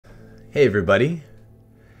Hey everybody,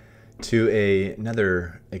 to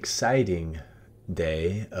another exciting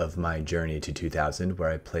day of my journey to 2000 where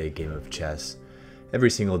I play a game of chess every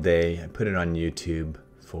single day. I put it on YouTube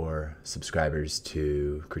for subscribers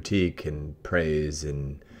to critique and praise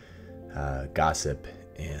and gossip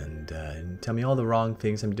and tell me all the wrong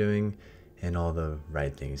things I'm doing and all the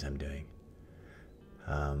right things I'm doing.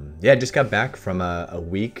 I just got back from a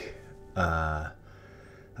week of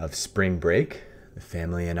spring break. The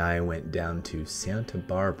family and I went down to Santa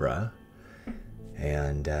Barbara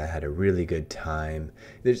and had a really good time.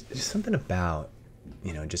 There's something about,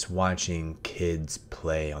 just watching kids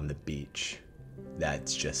play on the beach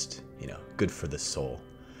that's just, good for the soul.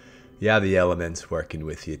 Yeah, the elements working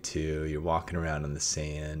with you too. You're walking around on the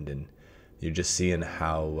sand and you're just seeing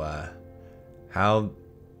how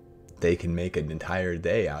they can make an entire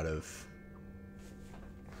day out of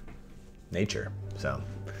nature. So,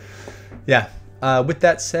 yeah. With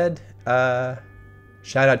that said,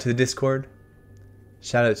 shout out to the Discord,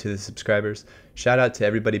 shout out to the subscribers, shout out to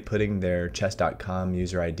everybody putting their chess.com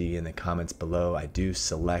user ID in the comments below. I do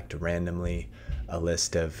select randomly a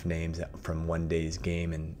list of names from one day's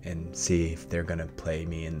game and see if they're going to play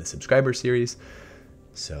me in the subscriber series.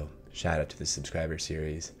 So shout out to the subscriber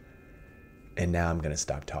series. And now I'm going to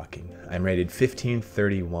stop talking. I'm rated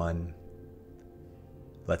 1531.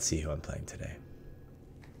 Let's see who I'm playing today.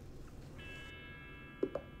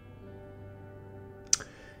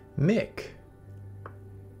 Mick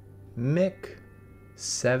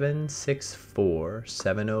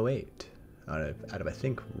 764708 out of I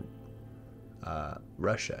think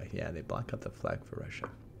Russia. Yeah, they block out the flag for Russia.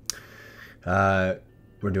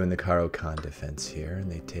 We're doing the Caro-Kann defense here, and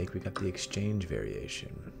we got the exchange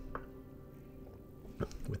variation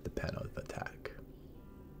with the Panov attack.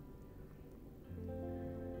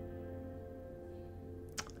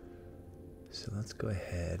 So let's go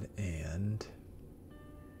ahead and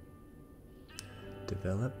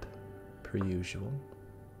develop per usual.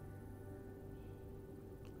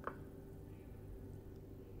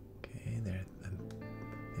 Okay, they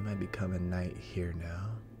might become a knight here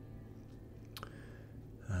now.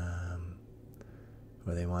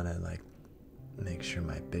 Or they want to make sure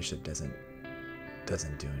my bishop doesn't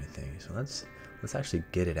do anything. So let's actually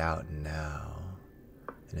get it out now.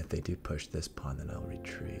 And if they do push this pawn, then I'll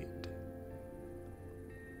retreat.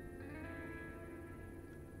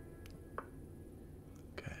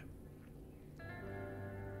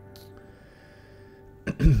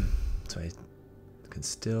 So I can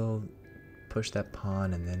still push that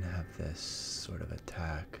pawn and then have this sort of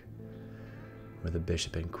attack where the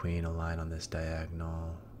bishop and queen align on this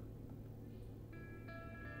diagonal.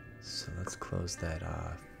 So let's close that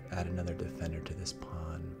off. Add another defender to this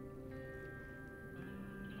pawn.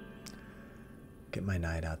 Get my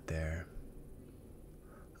knight out there.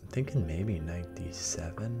 I'm thinking maybe knight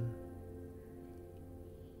d7.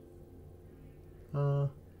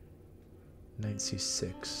 Knight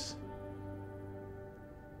c6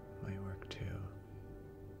 might work too.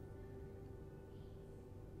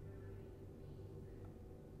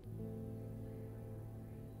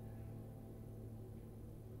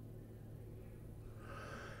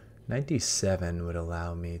 Knight d7 would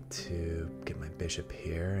allow me to get my bishop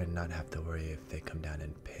here and not have to worry if they come down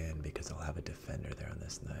and pin, because I'll have a defender there on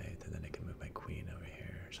this knight, and then I can move my queen over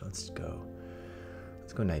here. So let's go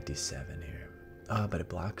knight d7 here. But it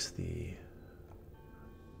blocks the...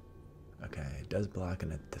 Okay, it does block a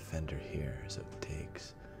defender here, so it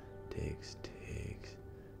takes.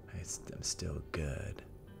 I'm still good.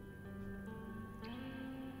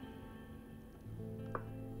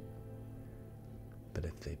 But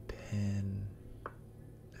if they pin...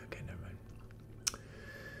 Okay, never mind.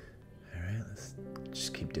 Alright, let's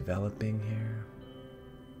just keep developing here.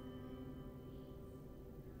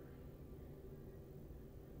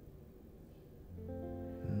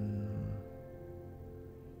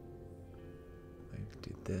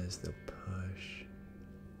 Do this, they'll push.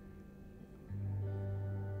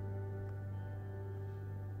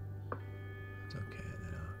 It's okay,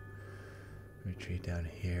 then I'll retreat down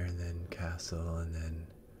here and then castle and then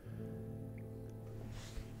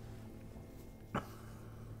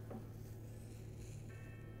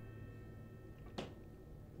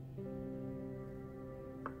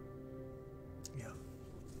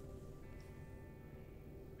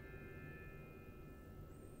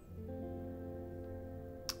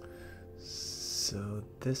So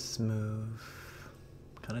this move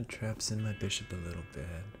kind of traps in my bishop a little bit.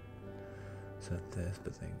 So this,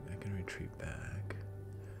 but then I can retreat back.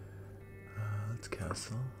 Let's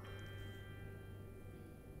castle.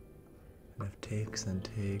 And if takes, then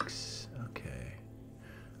takes. Okay.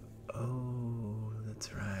 Oh,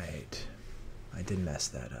 that's right. I did mess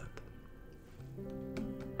that up.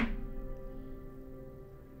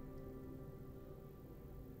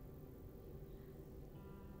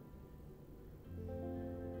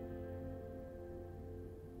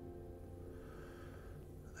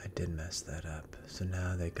 I did mess that up. So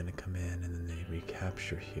now they're going to come in and then they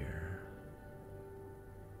recapture here.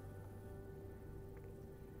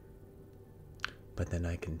 But then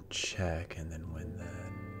I can check, and then when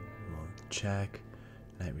we'll check,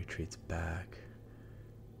 knight retreats back,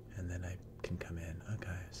 and then I can come in.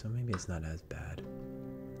 Okay, so maybe it's not as bad.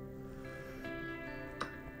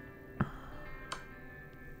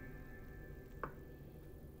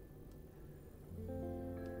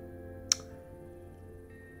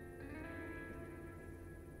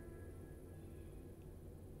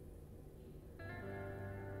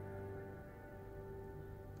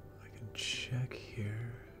 Check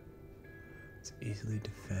here. It's easily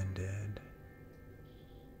defended.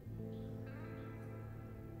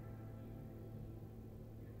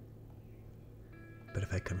 But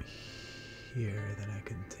if I come here, then I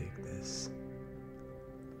can take this.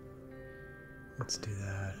 Let's do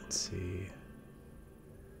that and see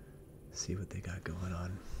what they got going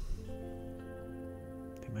on.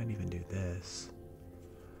 They might even do this.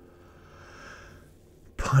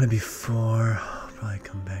 Pawn to b4. I'll probably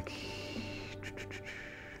come back here.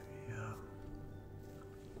 Yeah.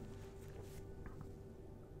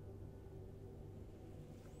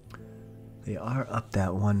 They are up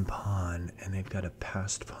that one pawn, and they've got a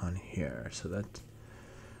passed pawn here, so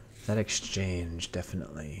that exchange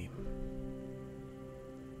definitely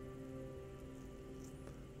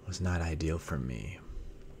was not ideal for me.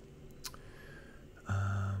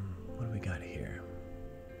 What do we got here?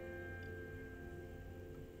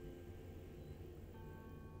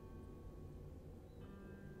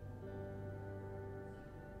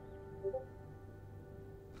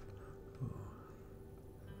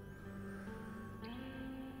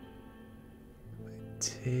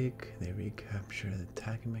 Take, they recapture,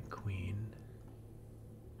 attacking my queen.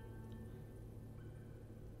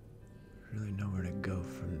 Really nowhere to go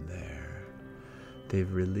from there.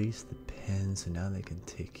 They've released the pin, so now they can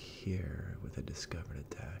take here with a discovered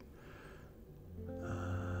attack. I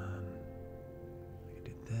can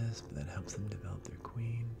do this, but that helps them develop their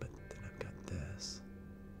queen, but then I've got this.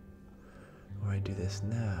 Or I do this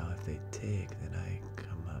now, if they take, then I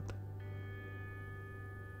come up.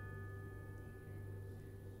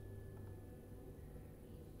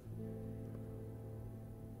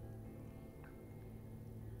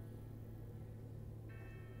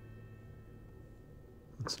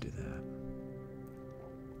 Let's do that.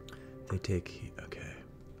 They take, okay.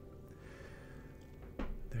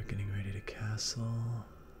 They're getting ready to castle.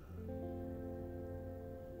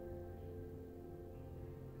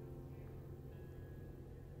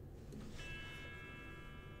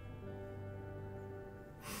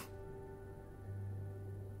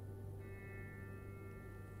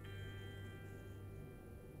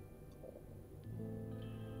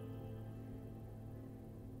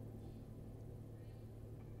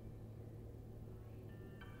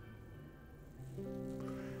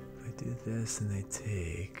 Do this and they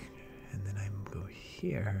take, and then I go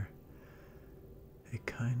here, it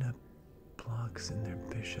kind of blocks in their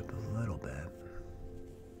bishop a little bit.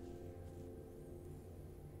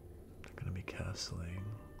 They're going to be castling.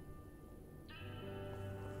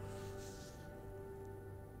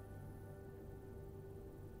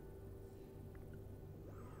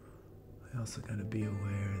 I also got to be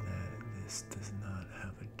aware that this does not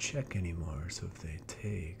have a check anymore, so if they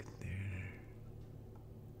take,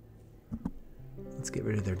 let's get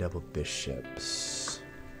rid of their double bishops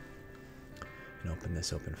and open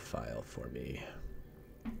this open file for me.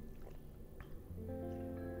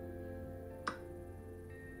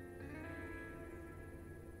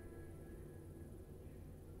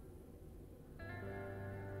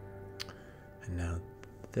 And now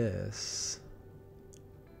this,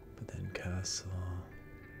 but then castle.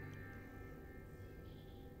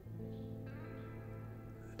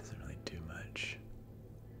 That doesn't really do much.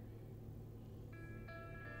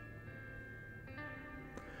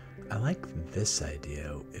 I like this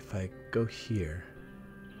idea. If I go here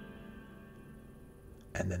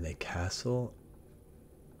and then they castle,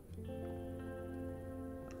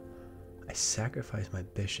 I sacrifice my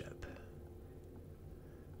bishop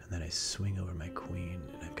and then I swing over my queen,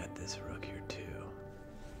 and I've got this rook here too.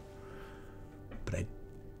 But I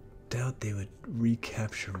doubt they would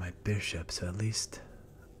recapture my bishop, so at least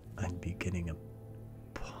I'd be getting a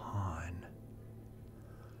pawn.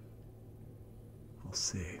 We'll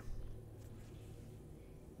see.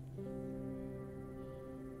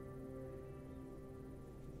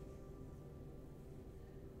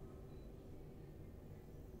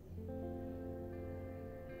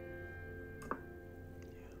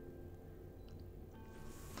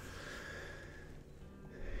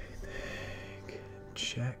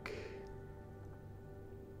 check.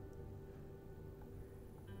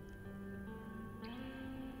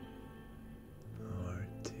 Or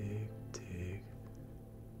take,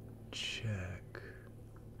 check.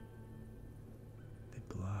 They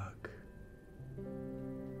block.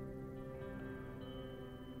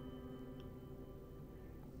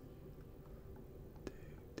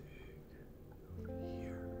 Over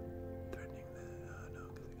here. Threatening that. Oh no,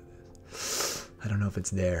 because look at this. I don't know if it's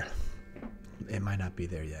there. It might not be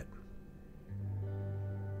there yet.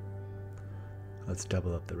 Let's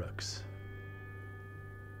double up the rooks.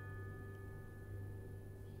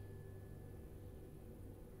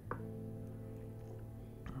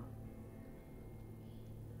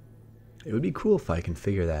 It would be cool if I can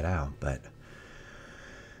figure that out, but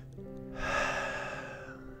I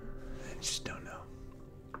just don't know.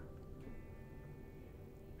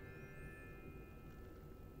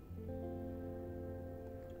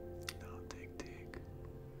 No, take.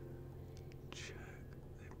 Check.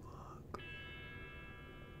 They block.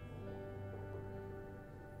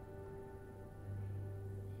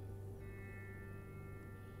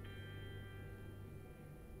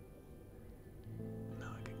 No,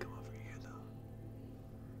 I can come over here though.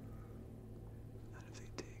 And if they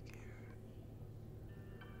take here,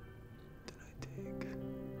 then I take.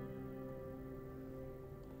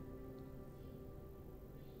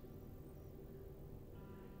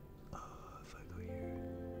 Oh, if I go here,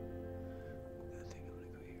 I think I'm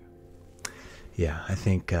gonna go here. Yeah, I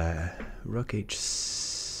think rook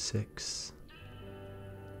h6.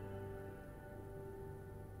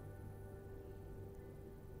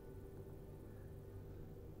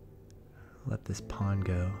 Let this pawn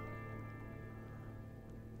go.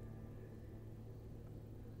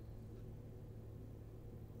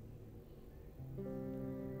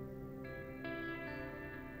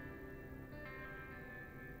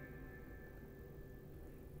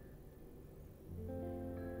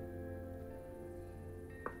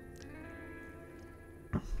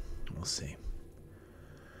 We'll see.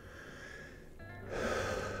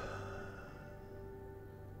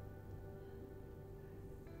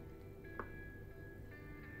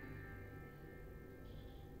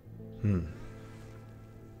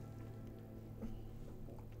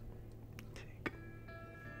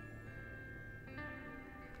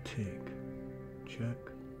 Take. Check.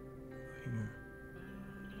 Here.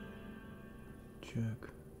 Check.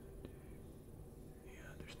 Yeah,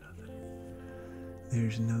 there's nothing.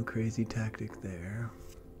 There's no crazy tactic there.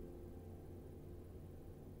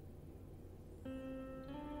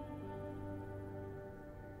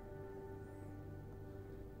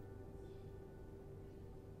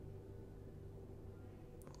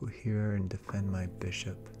 Go here and defend my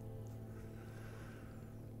bishop.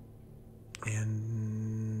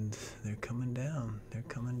 And they're coming down. They're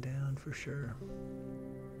coming down for sure.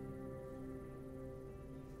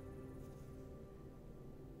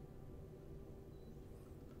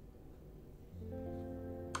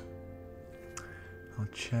 I'll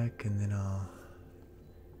check and then I'll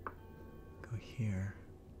go here.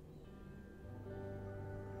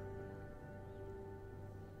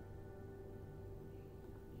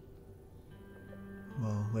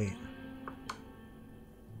 Well, wait.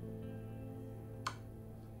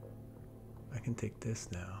 I can take this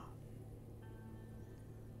now.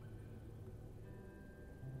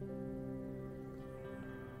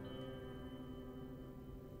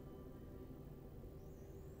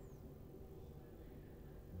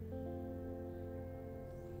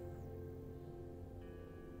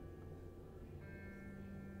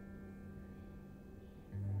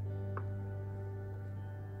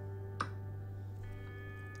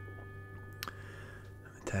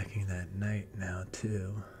 I'm attacking that knight now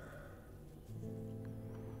too.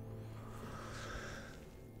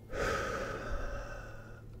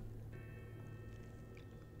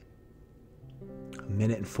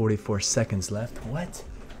 Minute and 44 seconds left. What?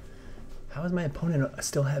 How does my opponent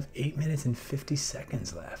still have 8 minutes and 50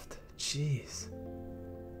 seconds left? Jeez.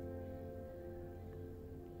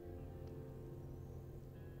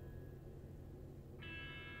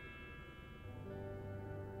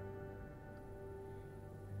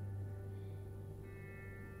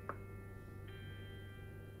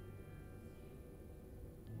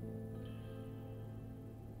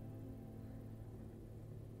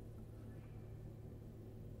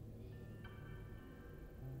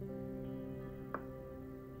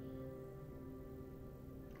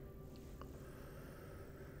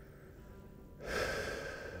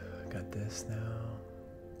 This now.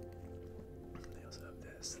 They also have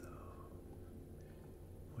this though,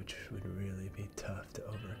 which would really be tough to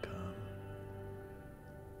overcome.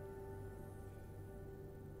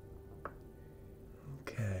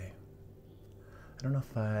 I don't know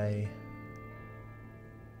if I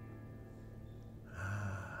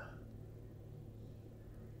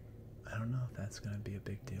don't know if that's gonna be a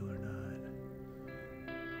big deal or not.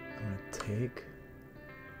 I'm gonna take.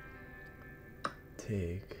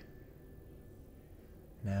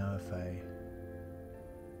 Now if I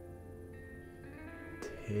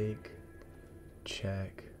take,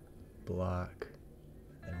 check, block,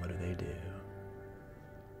 then what do they do?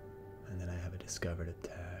 And then I have a discovered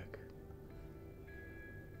attack.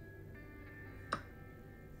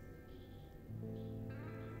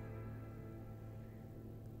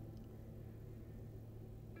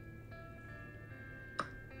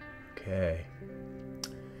 Okay,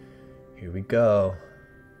 here we go.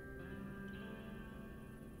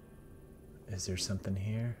 Is there something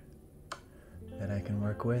here that I can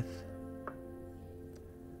work with?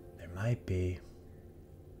 There might be.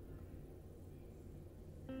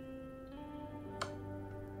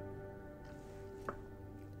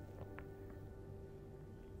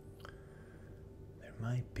 There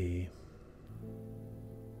might be.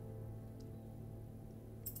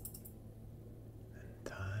 And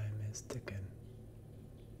time is ticking.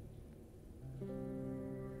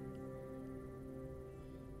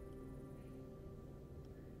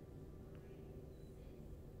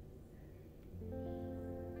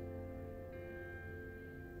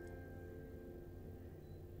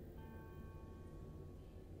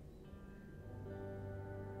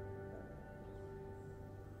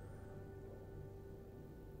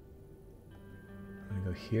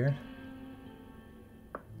 Go here,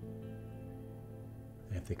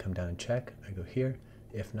 and if they come down and check, I go here.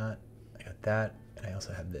 If not, I got that, and I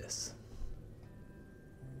also have this.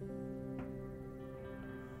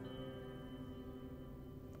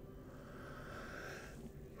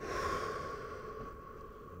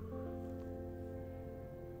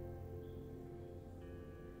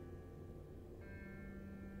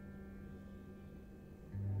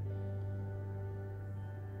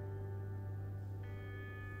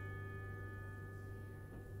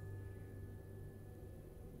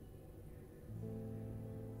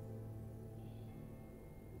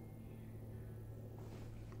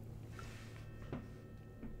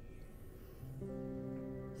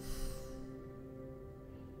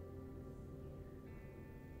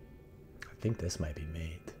 I think this might be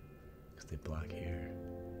mate, because they block here.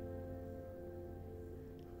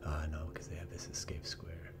 Ah, no, because they have this escape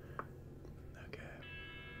square. Okay.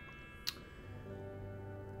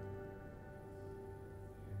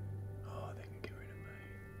 Oh, they can get rid of my...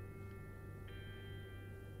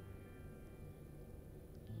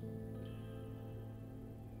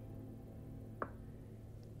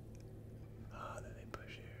 Ah, then they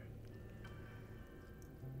push here.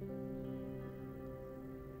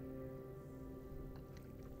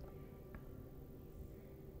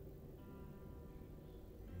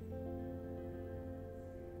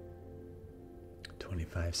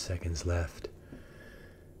 25 seconds left.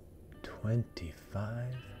 25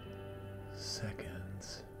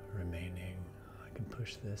 seconds remaining. I can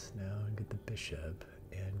push this now and get the bishop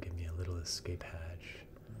and give me a little escape hatch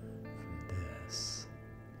from this.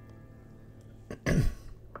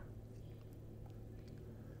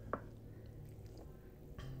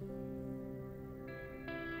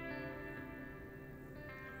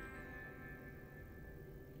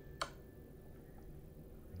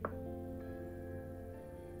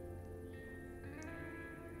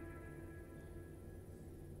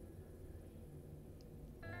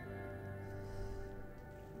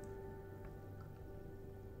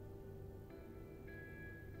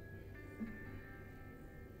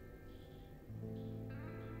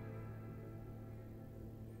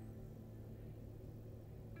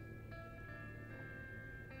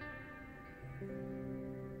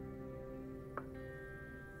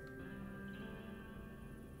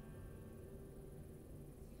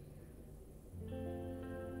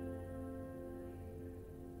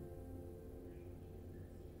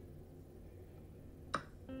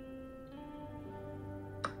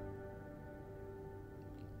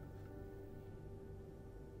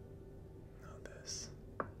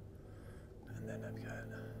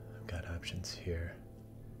 Options here.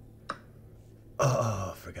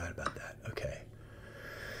 Oh, forgot about that. Okay.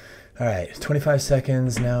 All right, 25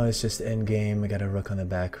 seconds. Now it's just end game. I got a rook on the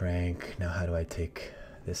back rank. Now how do I take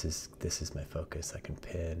this is my focus. I can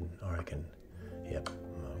pin or I can I'm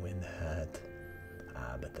gonna win that.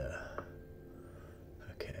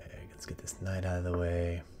 Okay, let's get this knight out of the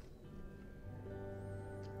way.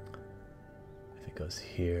 If it goes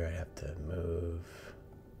here, I have to move.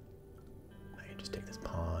 I can just take this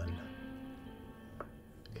pawn.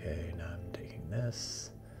 Okay, now I'm taking this.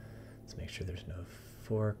 Let's make sure there's no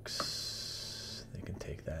forks. They can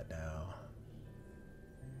take that now.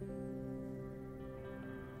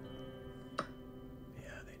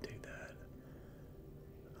 Yeah, they take that.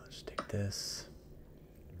 I'll just take this.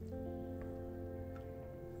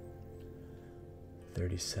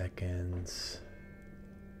 30 seconds.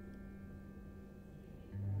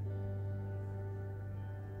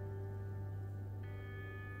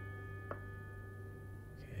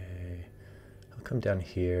 Okay, I'll come down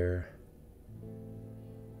here,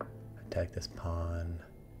 attack this pawn.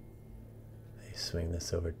 I swing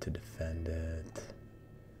this over to defend it,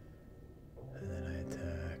 and then I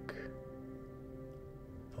attack.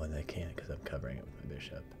 Oh, and I can't because I'm covering it with my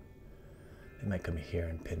bishop. They might come here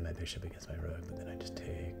and pin my bishop against my rook, but then I just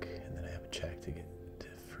take, and then I have a check to get to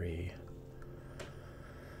free.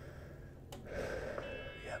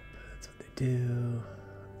 Yep, that's what they do.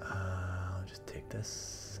 I'll just take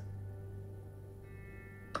this.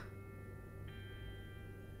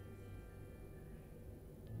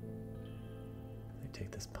 They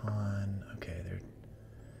take this pawn. Okay, they're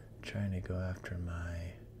trying to go after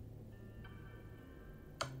my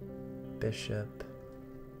bishop.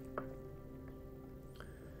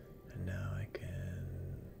 Now I can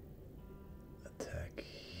attack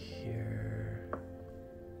here.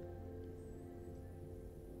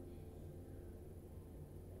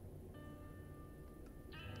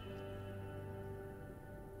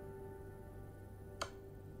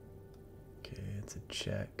 Okay, it's a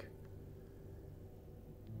check.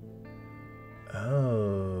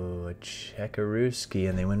 Oh, a checkarooski,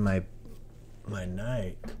 and they win my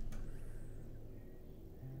knight.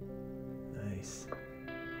 Nice.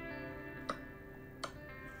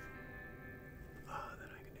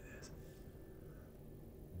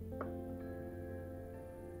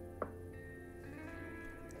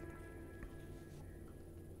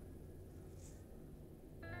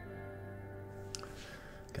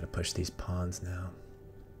 Gotta push these pawns now.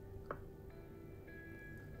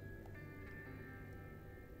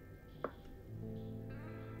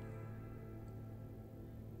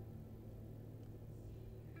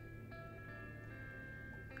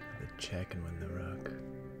 The check and win the rook.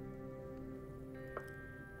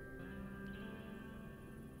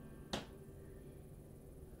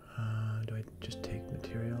 Do I just take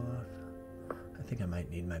material off? I think I might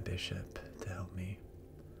need my bishop to help me.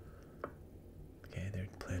 Okay, they're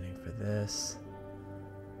planning for this.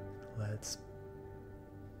 Let's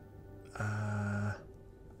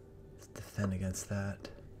defend against that.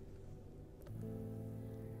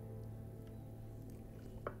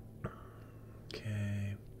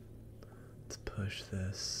 Okay, let's push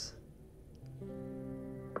this.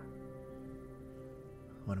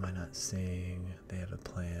 What am I not seeing? They have a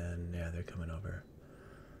plan. Yeah, they're coming over.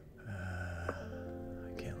 I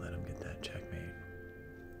can't let them get that checkmate.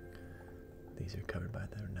 These are covered by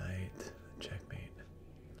their knight. Checkmate.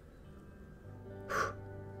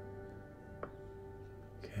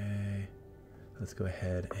 Okay, let's go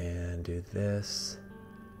ahead and do this.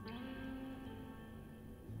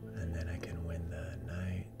 And then I can win the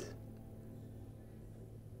knight.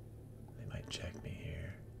 They might check me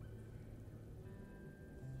here.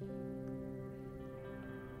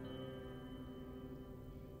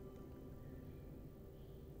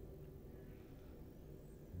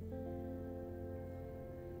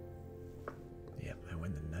 Yep, I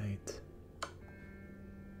win the knight.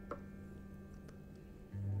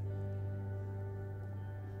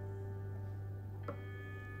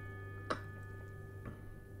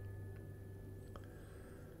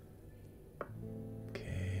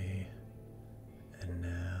 Okay, and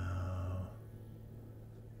now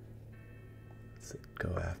let's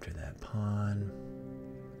go after that pawn.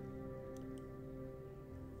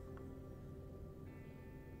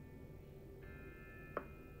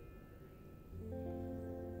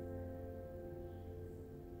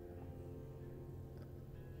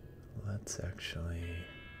 Let's actually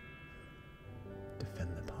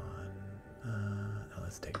defend the pawn. No,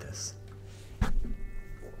 let's take this.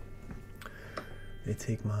 They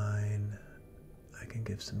take mine. I can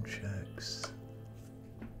give some checks.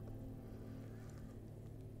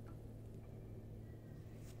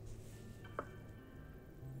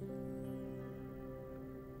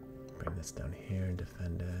 Bring this down here and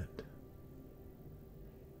defend it.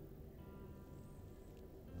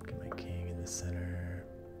 Get my king in the center.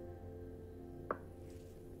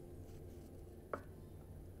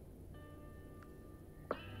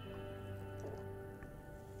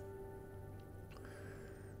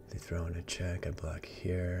 They throw in a check, I block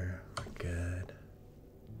here, we're good.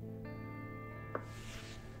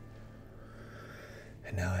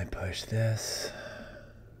 And now I push this.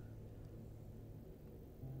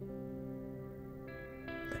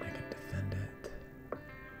 Then I can defend it.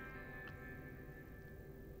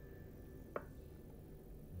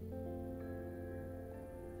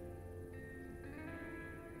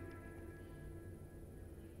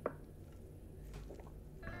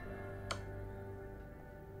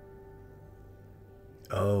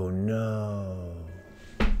 Oh no.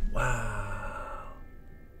 Wow.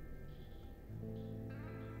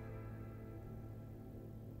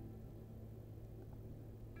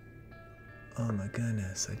 Oh my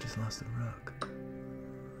goodness, I just lost a rook.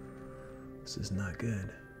 This is not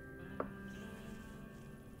good.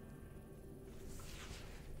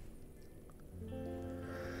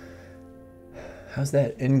 How's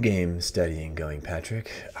that in-game studying going,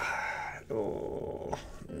 Patrick? Oh,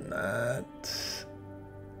 not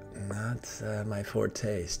my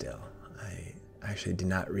forte still. I actually did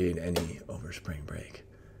not read any over spring break.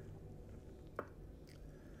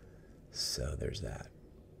 So there's that.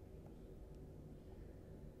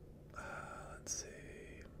 Let's see.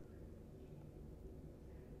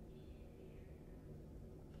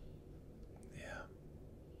 Yeah.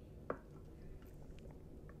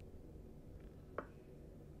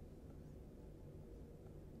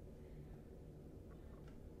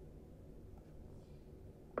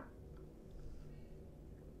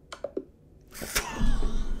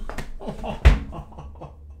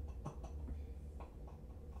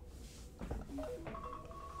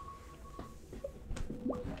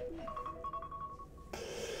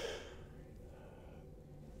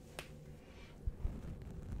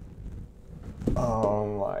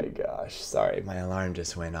 Oh my gosh, sorry, my alarm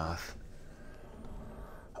just went off.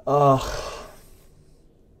 Oh.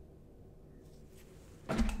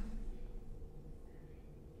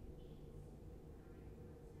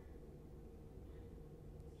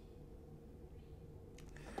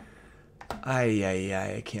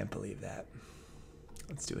 I can't believe that.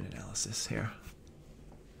 Let's do an analysis here.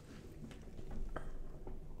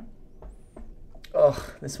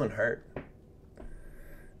 Oh, this one hurt.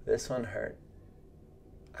 This one hurt.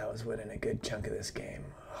 I was winning a good chunk of this game.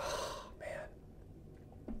 Oh,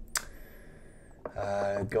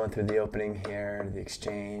 man. Going through the opening here, the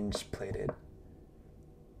exchange, played it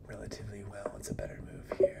relatively well. It's a better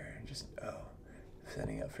move here. Just,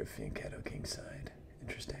 setting up for Fianchetto kingside.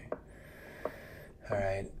 Interesting. All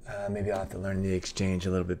right, maybe I'll have to learn the exchange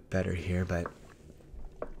a little bit better here, but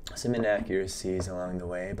some inaccuracies along the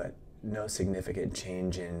way, but no significant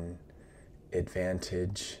change in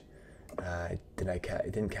advantage. I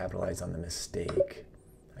didn't capitalize on the mistake.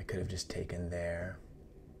 I could have just taken there.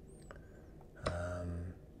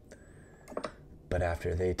 But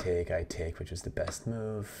after they take, I take, which is the best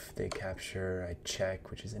move. They capture, I check,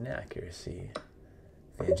 which is inaccuracy.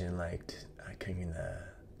 The engine liked kicking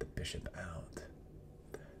the bishop out.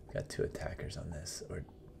 Got two attackers on this, or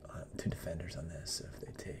two defenders on this. So if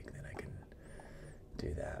they take, then I can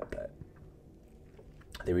do that. But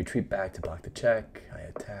they retreat back to block the check. I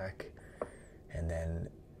attack. And then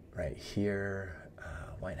right here,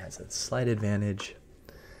 white has a slight advantage.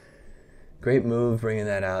 Great move, bringing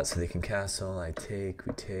that out so they can castle. I take,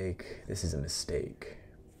 we take. This is a mistake.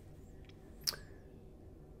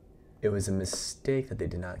 It was a mistake that they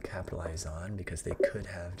did not capitalize on because they could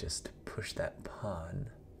have just pushed that pawn.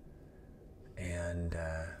 And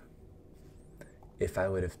if I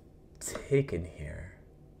would have taken here,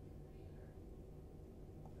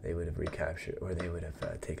 they would have recaptured, or they would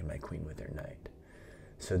have taken my queen with their knight.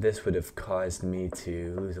 So this would have caused me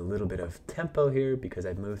to lose a little bit of tempo here because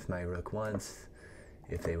I've moved my rook once.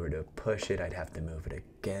 If they were to push it, I'd have to move it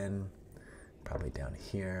again, probably down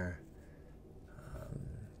here.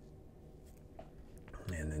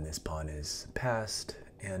 And then this pawn is passed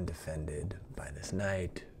and defended by this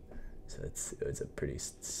knight. So it's a pretty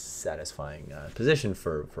satisfying position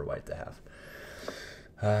for white to have.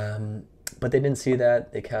 But they didn't see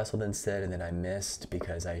that. They castled instead, and then I missed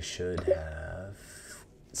because I should have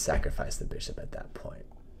sacrificed the bishop at that point.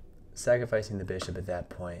 Sacrificing the bishop at that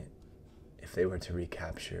point, if they were to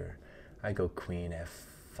recapture, I go queen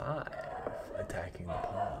f5, attacking the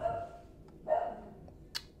pawn.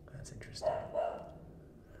 That's interesting.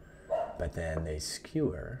 But then they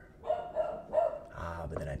skewer.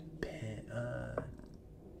 But then I pin.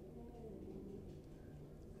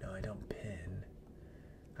 No, I don't pin.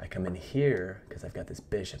 I come in here because I've got this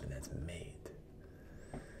bishop, and that's mate.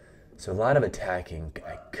 So a lot of attacking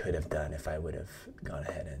I could have done if I would have gone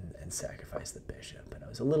ahead and sacrificed the bishop. But I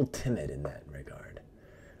was a little timid in that regard.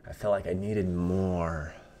 I felt like I needed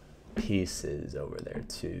more pieces over there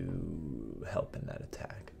to help in that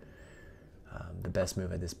attack. The best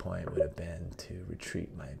move at this point would have been to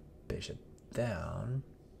retreat my bishop down.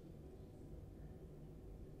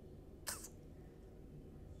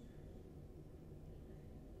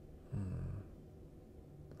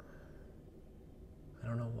 I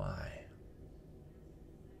don't know why.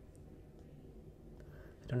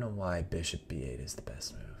 I don't know why bishop b8 is the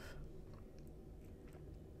best move.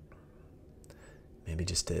 maybe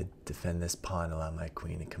just to defend this pawn, allow my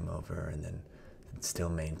queen to come over and then still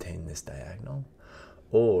maintain this diagonal.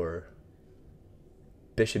 Or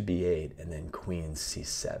bishop b8 and then queen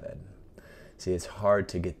c7. See, it's hard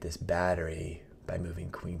to get this battery by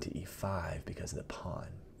moving queen to e5 because of the pawn.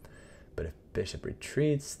 But if bishop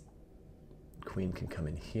retreats, queen can come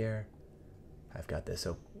in here. I've got this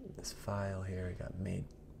file here, I got mate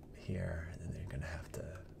here, and then they're going to have to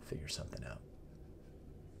figure something out.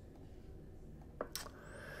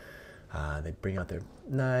 They bring out their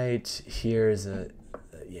knight. Here's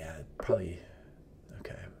yeah, probably,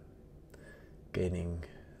 okay. Gaining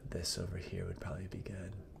this over here would probably be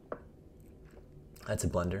good. That's a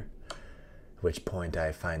blunder. At which point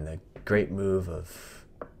I find the great move of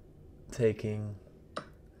taking,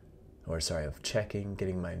 or sorry, of checking,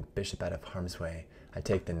 getting my bishop out of harm's way. I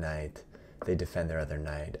take the knight. They defend their other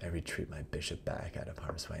knight. I retreat my bishop back out of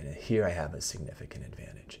harm's way. And here I have a significant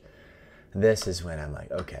advantage. This is when I'm like,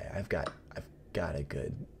 okay, I've got a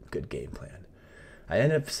good game plan. I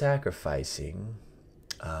end up sacrificing,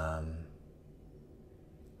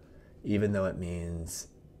 even though it means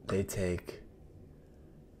they take,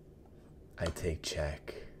 I take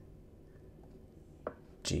check,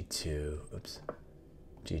 g2, oops,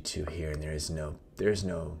 g2 here, and there's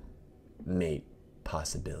no mate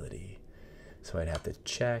possibility. So I'd have to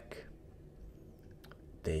check.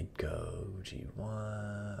 They'd go g1,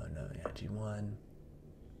 oh no, yeah, g1.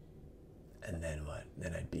 And then what?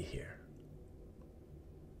 Then I'd be here.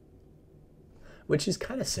 Which is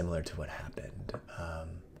kind of similar to what happened.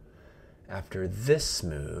 After this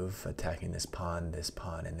move, attacking this pawn,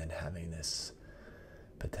 and then having this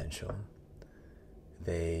potential,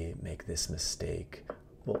 they make this mistake.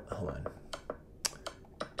 Well, hold on.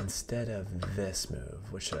 Instead of this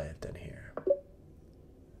move, what should I have done here?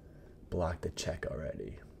 Block the check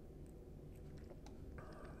already.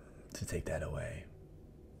 To take that away.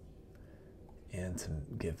 And to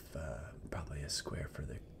give probably a square for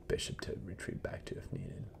the bishop to retreat back to if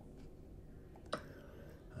needed.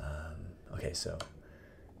 Okay, so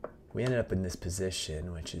we ended up in this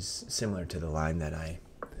position, which is similar to the line that I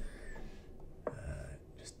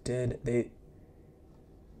just did.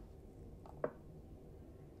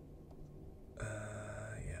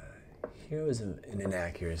 Here was an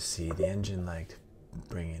inaccuracy. The engine liked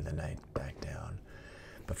bringing the knight back down.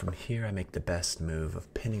 But from here, I make the best move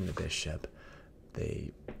of pinning the bishop.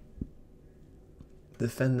 They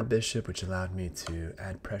defend the bishop, which allowed me to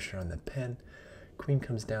add pressure on the pin. Queen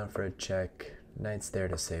comes down for a check. Knight's there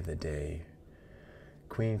to save the day.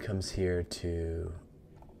 Queen comes here to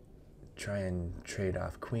try and trade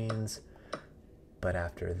off queens. But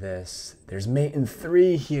after this, there's mate in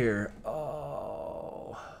 3 here.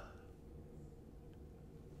 Oh.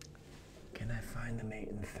 Can I find the mate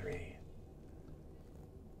in 3?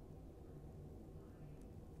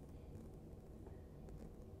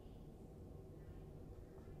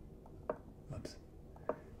 Whoops.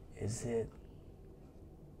 Is it?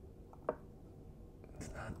 It's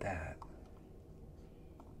not that.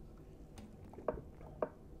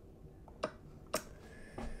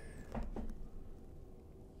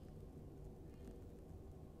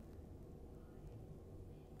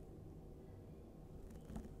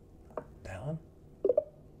 That one?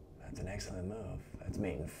 That's an excellent move. That's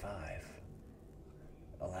mate in 5.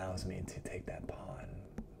 Allows me to take that pawn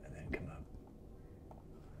and then come up.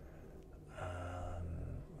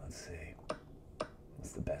 Let's see.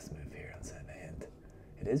 What's the best move here? Let's have a hint.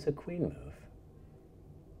 It is a queen move.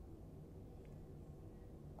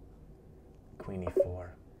 Queen e4.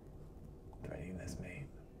 Threatening this mate.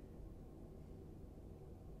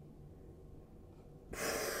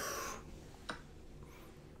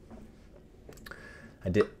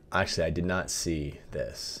 I did not see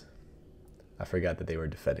this. I forgot that they were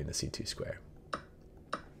defending the c2 square.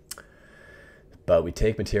 But we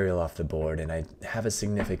take material off the board, and I have a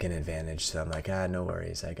significant advantage, so I'm like, no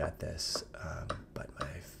worries, I got this. But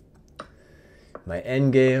my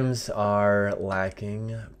end games are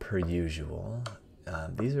lacking per usual.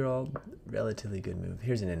 These are all relatively good moves.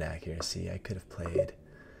 Here's an inaccuracy. I could have played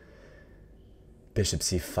bishop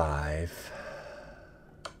c5.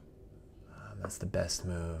 That's the best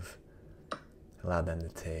move. Allowed them to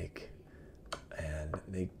take. And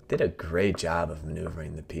they did a great job of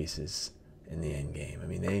maneuvering the pieces in the end game. I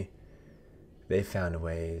mean, they found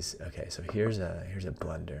ways. Okay, so here's a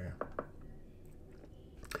blunder.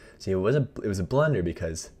 See, it was a blunder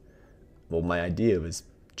because, well, my idea was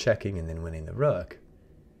checking and then winning the rook,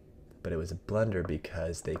 but it was a blunder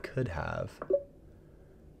because they could have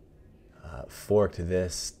forked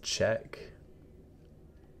this check,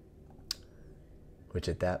 which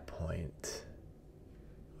at that point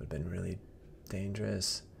would have been really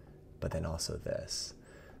dangerous, but then also this.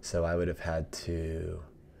 So I would have had to,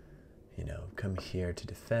 you know, come here to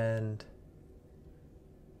defend,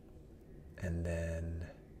 and then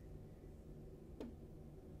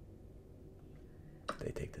they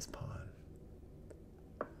take this pawn.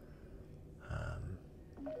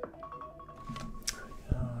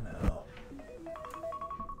 Oh no.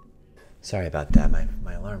 Sorry about that. My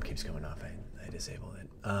alarm keeps going off. I disabled it.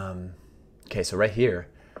 Okay, so right here,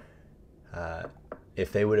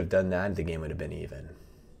 if they would have done that, the game would have been even.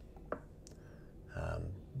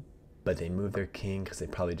 But they moved their king because they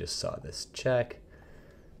probably just saw this check.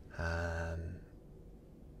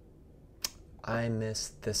 I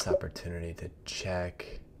missed this opportunity to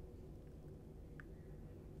check.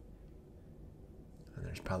 And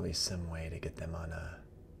there's probably some way to get them on a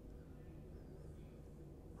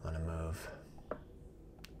move.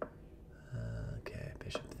 Okay,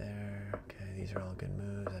 bishop there. Okay, these are all good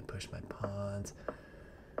moves. I pushed my pawns.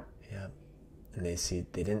 Yep. And they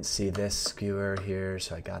didn't see this skewer here,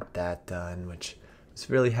 so I got that done, which I was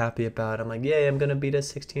really happy about. I'm like, yay, I'm gonna beat a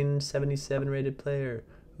 1677 rated player.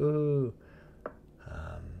 Ooh.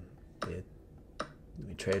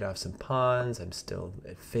 We trade off some pawns. I'm still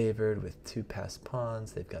favored with 2 passed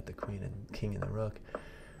pawns. They've got the queen and king and the rook.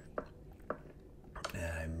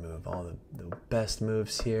 And I move all the best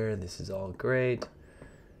moves here. This is all great.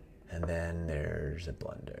 And then there's a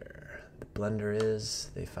blunder. The blunder is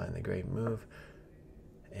they find the great move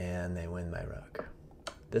and they win my rook.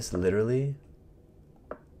 This literally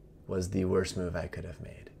was the worst move I could have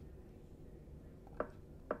made.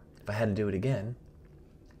 If I had to do it again,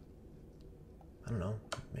 I don't know,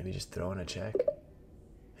 maybe just throw in a check.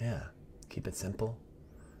 Yeah, keep it simple.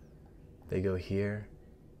 They go here.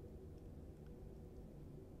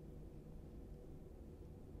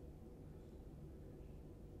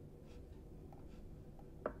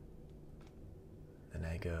 Then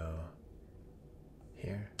I go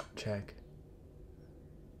here, check.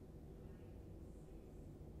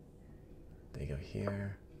 They go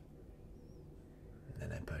here. And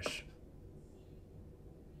then I push.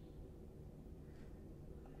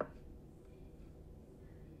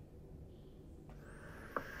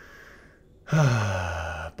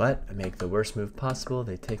 But I make the worst move possible.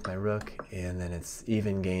 They take my rook, and then it's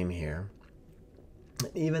even game here.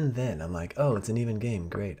 And even then, I'm like, oh, it's an even game.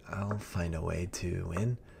 Great. I'll find a way to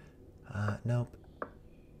win. Nope.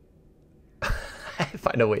 I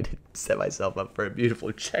find a way to set myself up for a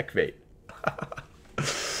beautiful checkmate.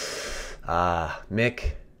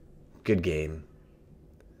 Mick, good game.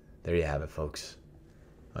 There you have it, folks.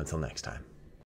 Until next time.